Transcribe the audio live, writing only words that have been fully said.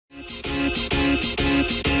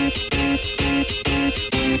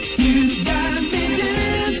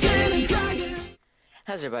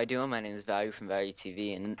How's everybody doing? My name is Value from Value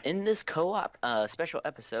TV, and in this co-op special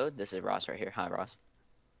episode, this is Ross right here. Hi, Ross.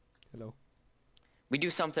 Hello. We do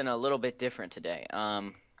something a little bit different today.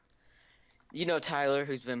 You know Tyler,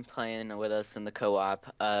 who's been playing with us in the co-op.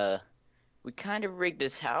 We kind of rigged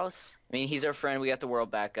his house. I mean, he's our friend. We got the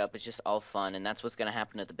world back up. It's just all fun, and that's what's going to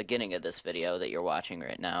happen at the beginning of this video that you're watching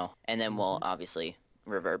right now. And then we'll obviously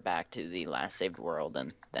revert back to the last saved world,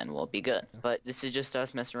 and then we'll be good. But this is just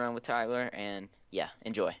us messing around with Tyler, and yeah,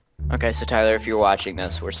 enjoy. Okay, so Tyler, if you're watching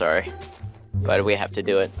this, we're sorry. But we have to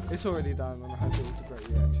do it. It's already done, and I hope it was a great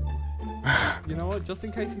reaction. You know what? Just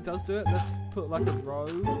in case he does do it, let's put like a row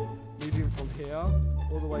leading from here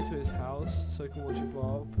all the way to his house, so he can watch it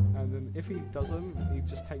blow up. And then if he doesn't, he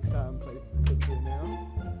just takes that and puts it in there.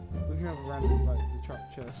 We can have a random, like, the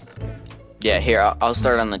trap chest. Yeah, here, I'll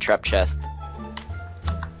start on the trap chest.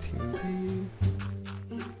 TNT.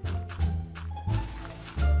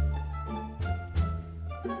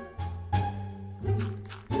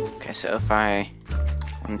 Okay, so if I'm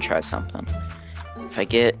gonna try something. If I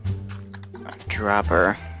get a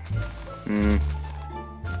dropper, and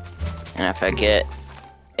if I get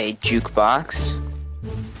a jukebox,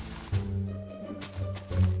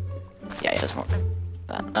 yeah, it doesn't work.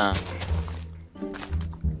 That,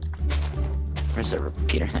 where's the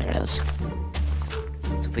repeater? There it is.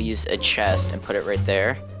 So if we use a chest and put it right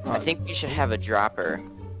there, I think we should have a dropper.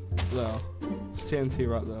 There. It's TNT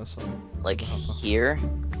right there, so. Like here.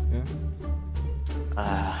 Yeah.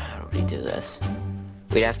 How do we do this?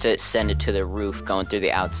 We'd have to send it to the roof going through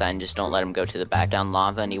the outside and just don't let him go to the back down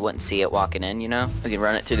lava and he wouldn't see it walking in, you know? We can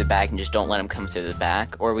run it through the back and just don't let him come through the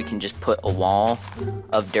back, or we can just put a wall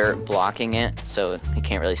of dirt blocking it so he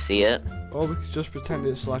can't really see it. Or we could just pretend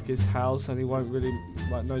it's like his house and he won't really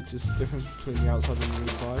like notice the difference between the outside and the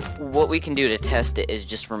inside. What we can do to test it is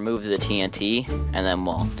just remove the TNT and then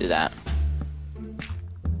we'll do that.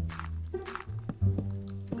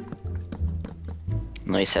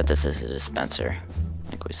 Let me set this as a dispenser,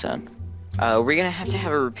 like we said. We're gonna have to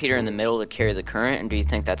have a repeater in the middle to carry the current, and do you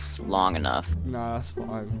think that's long enough? Nah, that's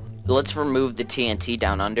fine. Let's remove the TNT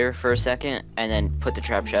down under for a second, and then put the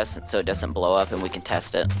trap chest so it doesn't blow up and we can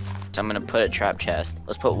test it. So I'm gonna put a trap chest.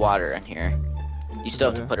 Let's put water in here. You still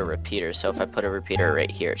have to put a repeater, so if I put a repeater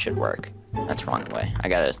right here, it should work. That's the wrong way. I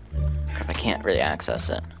can't really access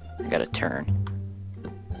it. I gotta turn.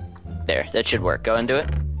 There, that should work. Go into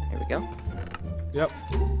it. Here we go. Yep.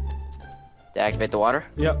 Deactivate the water?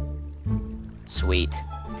 Yep. Sweet.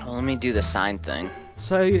 Well, let me do the sign thing.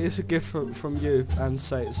 Say it's a gift from you and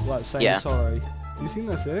say it's like saying sorry. Do you think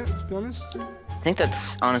that's it, to be honest? I think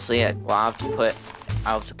that's honestly it. Well, I'll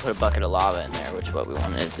have to put a bucket of lava in there, which is what we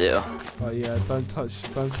wanted to do. Oh yeah, don't touch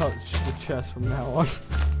the chest from now on.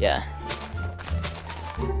 Yeah.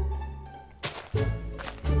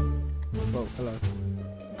 Oh, hello.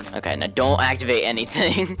 Okay, now don't activate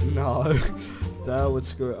anything. No. That would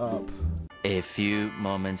screw it up. A few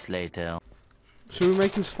moments later. Should we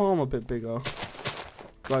make his farm a bit bigger?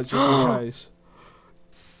 Like, just in case.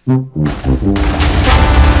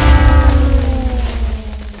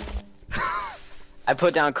 I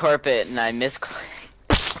put down carpet and I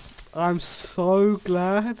misclicked. I'm so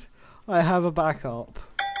glad I have a backup.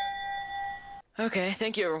 Okay,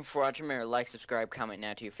 thank you everyone for watching. Remember, like, subscribe, comment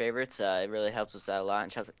now to your favorites. It really helps us out a lot.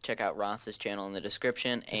 And check out Ross's channel in the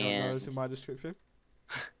description. And those in my description.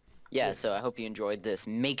 yeah, so I hope you enjoyed this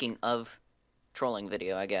making of trolling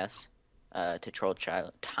video, I guess, to troll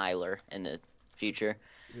Tyler in the future.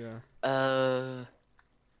 Yeah.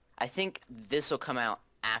 I think this will come out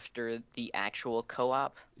after the actual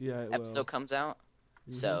co-op episode comes out.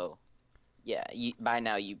 So, yeah, by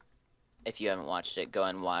now if you haven't watched it, go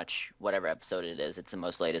and watch whatever episode it is. It's the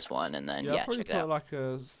most latest one, and then I'll check it out. put like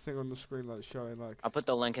a thing on the screen like showing like. I'll put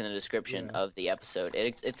the link in the description of the episode.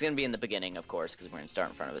 It's gonna be in the beginning, of course, because we're gonna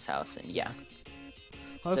start in front of his house, and yeah.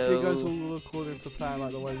 Hopefully it goes all according to plan,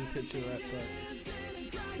 like the way we picture it.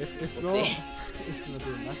 But if We'll not, see. it's gonna be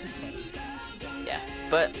a massive fail. Yeah,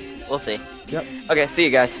 but we'll see. Yep. Okay, see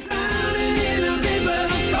you guys.